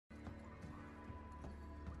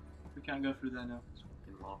We can't go through there now. It's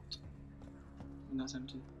fucking locked. And that's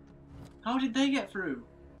empty. How did they get through?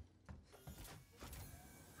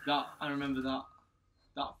 That, I remember that.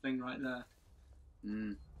 That thing right there.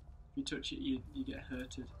 Mm. If you touch it, you get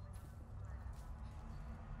hurted.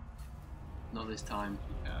 Not this time.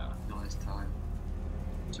 Yeah. Not this time.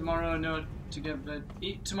 Tomorrow, no together.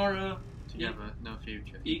 Eat tomorrow. Together, no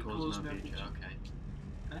future. Equals no no future. future. Okay.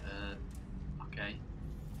 Huh? Okay.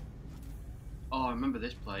 Oh, I remember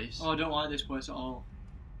this place. Oh, I don't like this place at all.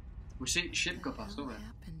 We see the ship go past, don't we? What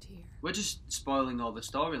happened here? We're just spoiling all the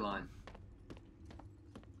storyline.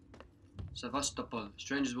 Sevastopol,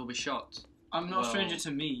 strangers will be shot. I'm not a stranger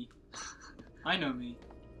to me. I know me.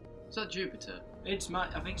 Is that Jupiter? It's my.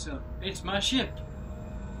 I think so. It's my ship.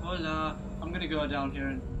 Hola. I'm gonna go down here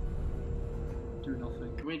and do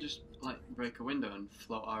nothing. Can we just like break a window and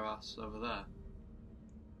float our ass over there?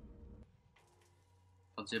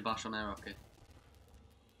 Fancy a bash on air rocket.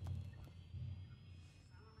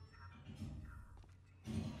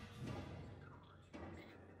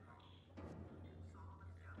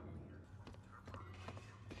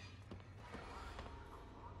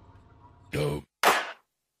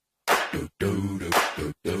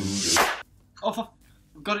 Oh,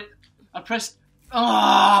 I've got it. I pressed.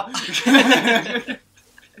 Ah!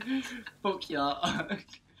 Fuck yeah.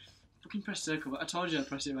 Fucking press circle. I told you I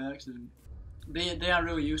pressed it by accident. They are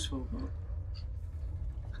really useful, but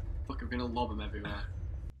Fuck, I'm gonna lob them everywhere.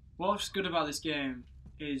 what's good about this game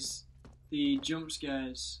is the jump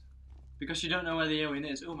scares. Because you don't know where the alien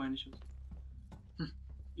is. Oh, my initials.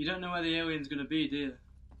 You don't know where the alien's gonna be, do you?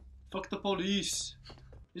 Fuck the police.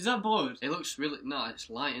 Is that blood? It looks really. No, it's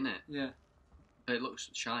light, innit? Yeah. But it looks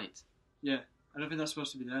shite. Yeah. I don't think that's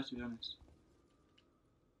supposed to be there, to be honest.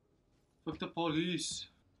 Fuck the police.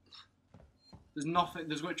 There's nothing.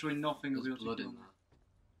 There's literally nothing There's real blood to in kill. there.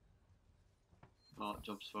 Oh,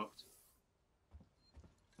 job's fucked.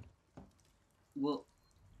 What?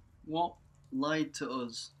 What? Lied to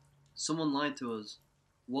us. Someone lied to us.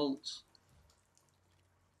 Waltz.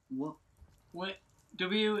 What? Wait.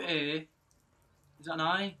 W-A. Is that an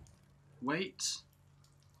I? Wait.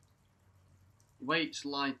 Waits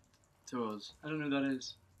lied to us. I don't know who that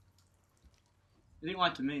is. He didn't lie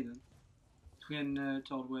to me then. Me and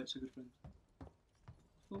Todd Waits are good friends.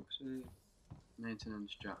 Fuck's sake.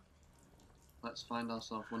 Maintenance jack. Let's find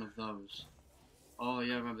ourselves one of those. Oh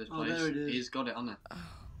yeah, I remember this Oh, place. there it is. He's got it on it. Oh,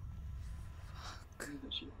 I need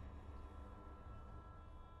that shit.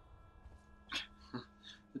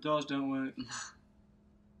 The doors don't work.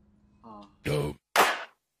 Oh.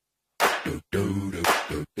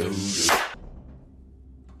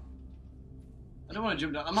 I don't want to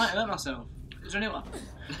jump down. I might hurt myself. Is there any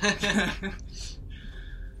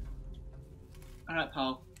Alright,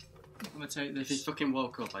 pal. I'm gonna take If he this. fucking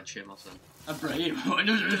woke up, I'd shit myself. A brave.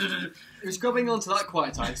 He was grabbing onto that quite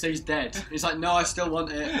a time, so he's dead. He's like, no, I still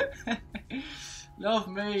want it. Love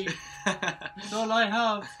me. That's all I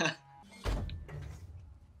have.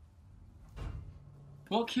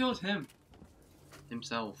 What killed him?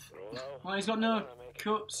 Himself. Well, he's got no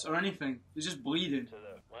cuts or anything. He's just bleeding.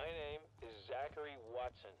 My name is Zachary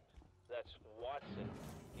Watson. That's Watson.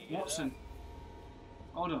 You get Watson.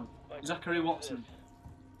 Hold on. Like, Zachary Watson.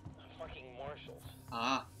 Fucking marshals.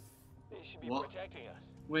 Ah, They should be What? protecting us.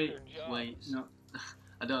 Wait. Their job. wait. No.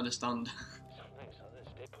 I don't understand. Some things on this,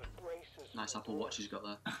 they put braces. Nice Apple Watch he's got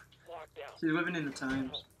there. Locked down. See, living in the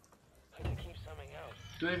times. I can keep something out.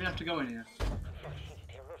 Do I even have to go in here? I'm fucking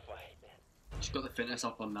terrified, man. She's got the fitness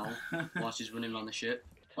up on now while she's running around the ship.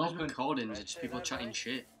 All these Open. recordings are just people chatting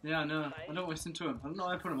shit. Yeah, I know. I don't listen to him. I don't know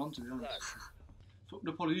why I put him on, to be honest. Fuck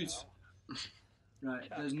the police. Right,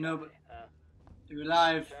 there's no... You're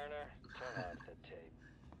alive. Turner, turn off the tape.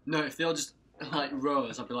 No, if they all just like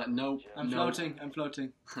rose, I'd be like, nope, I'm no. floating. I'm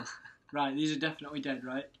floating. Right, these are definitely dead,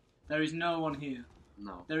 right? There is no one here.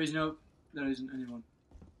 No. There is no... There isn't anyone.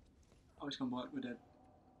 Oh, it's gone black. We're dead.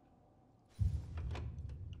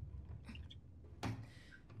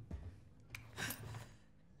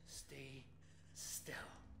 Stay still.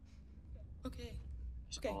 okay.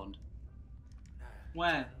 Spawned.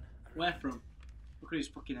 Where? Where from? Look at his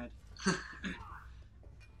fucking head.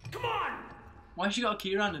 Come on! Why has she got a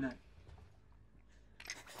key around her neck?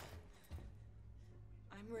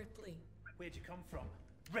 I'm Ripley. Where'd you come from?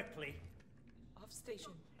 Ripley. Off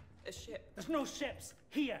station. A ship. There's no ships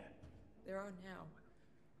here. There are now.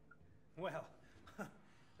 Well,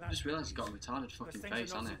 I just realised he's got a retarded fucking things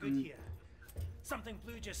face, are not hasn't so it? good here. Something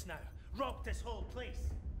blue just now. Rocked this whole place.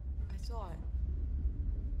 I saw it.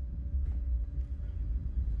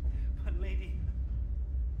 But lady,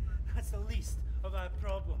 that's the least of our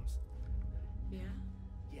problems. Yeah?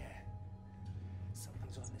 Yeah.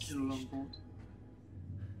 Something's on this Still on board.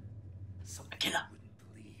 Something A killer.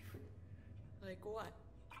 you wouldn't believe. Like what?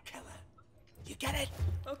 A killer. You get it?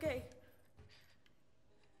 Okay.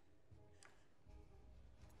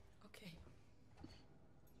 Okay.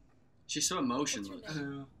 She's so emotionless. What's your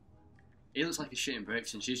name? He looks like he's shitting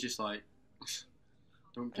bricks, and she's just like,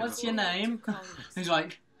 don't give What's a your fuck. name? Colleagues. He's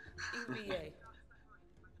like, EVA.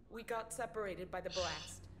 We got separated by the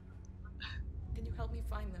blast. Can you help me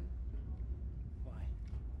find them? Why?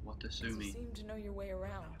 What to sue You me? seem to know your way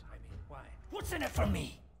around. I mean, why? What's in it for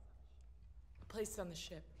me? A place on the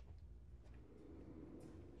ship.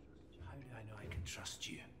 How do I know I can trust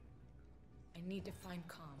you? I need to find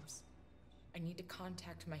comms. I need to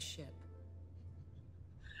contact my ship.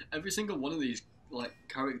 Every single one of these like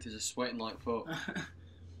characters is sweating like fuck.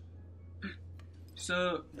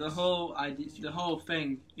 so the whole idea, the whole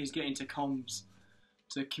thing is getting to comms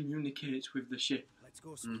to communicate with the ship. Let's go.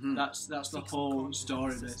 Mhm. That's the whole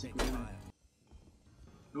story basically. Isn't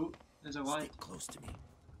it? Oh, there's a light. Stick close to me.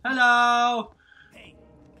 Hello. Hey,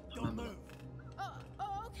 don't move.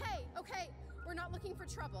 Oh, okay. We're not looking for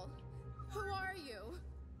trouble. Who are you?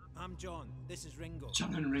 I'm John. This is Ringo.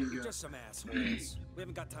 John and Ringo. Just some assholes. We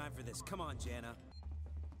haven't got time for this. Come on, Jana.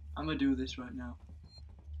 I'm gonna do this right now.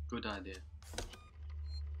 Good idea.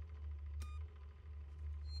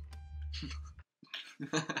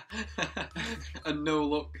 A no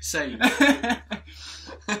look save.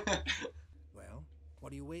 Well,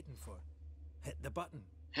 what are you waiting for? Hit the button.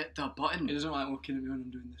 Hit the button. He doesn't like looking at me when I'm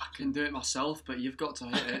doing this. I can do it myself, but you've got to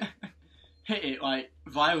hit it. Hit it like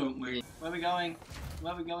violently. Where are we going?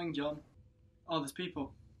 Where are we going, John? Oh, there's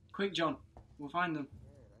people. Quick, John. We'll find them.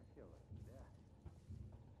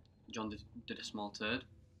 John did a small turd.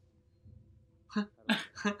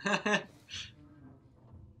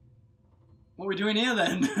 What are we doing here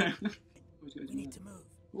then? We need to move.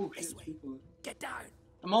 Oh This shit, way. people. Get down.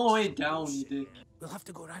 I'm all the way down, you dick. We'll have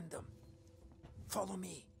to go around them. Follow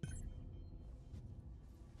me.